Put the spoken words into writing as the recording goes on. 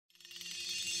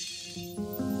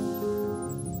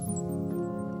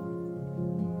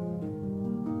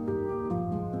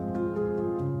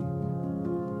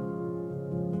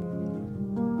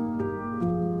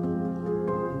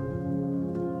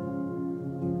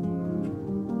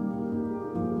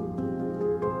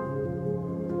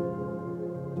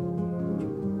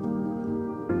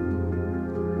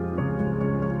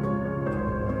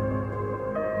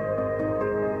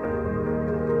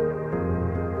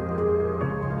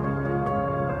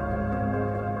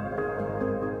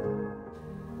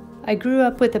I grew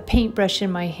up with a paintbrush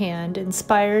in my hand,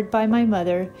 inspired by my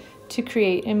mother to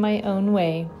create in my own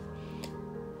way.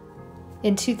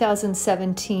 In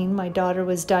 2017, my daughter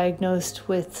was diagnosed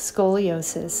with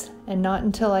scoliosis, and not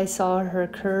until I saw her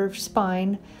curved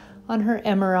spine on her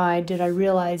MRI did I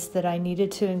realize that I needed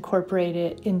to incorporate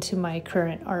it into my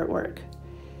current artwork.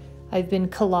 I've been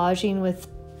collaging with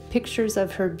pictures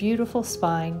of her beautiful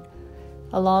spine,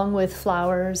 along with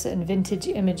flowers and vintage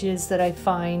images that I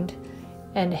find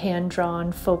and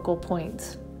hand-drawn focal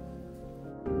points.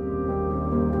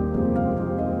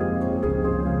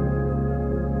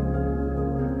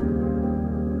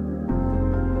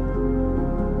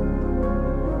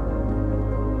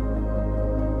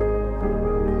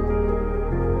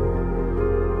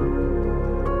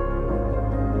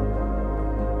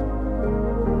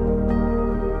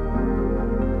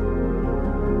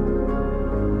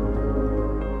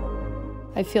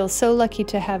 I feel so lucky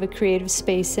to have a creative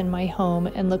space in my home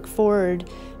and look forward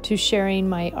to sharing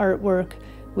my artwork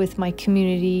with my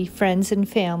community, friends, and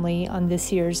family on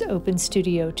this year's Open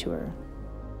Studio Tour.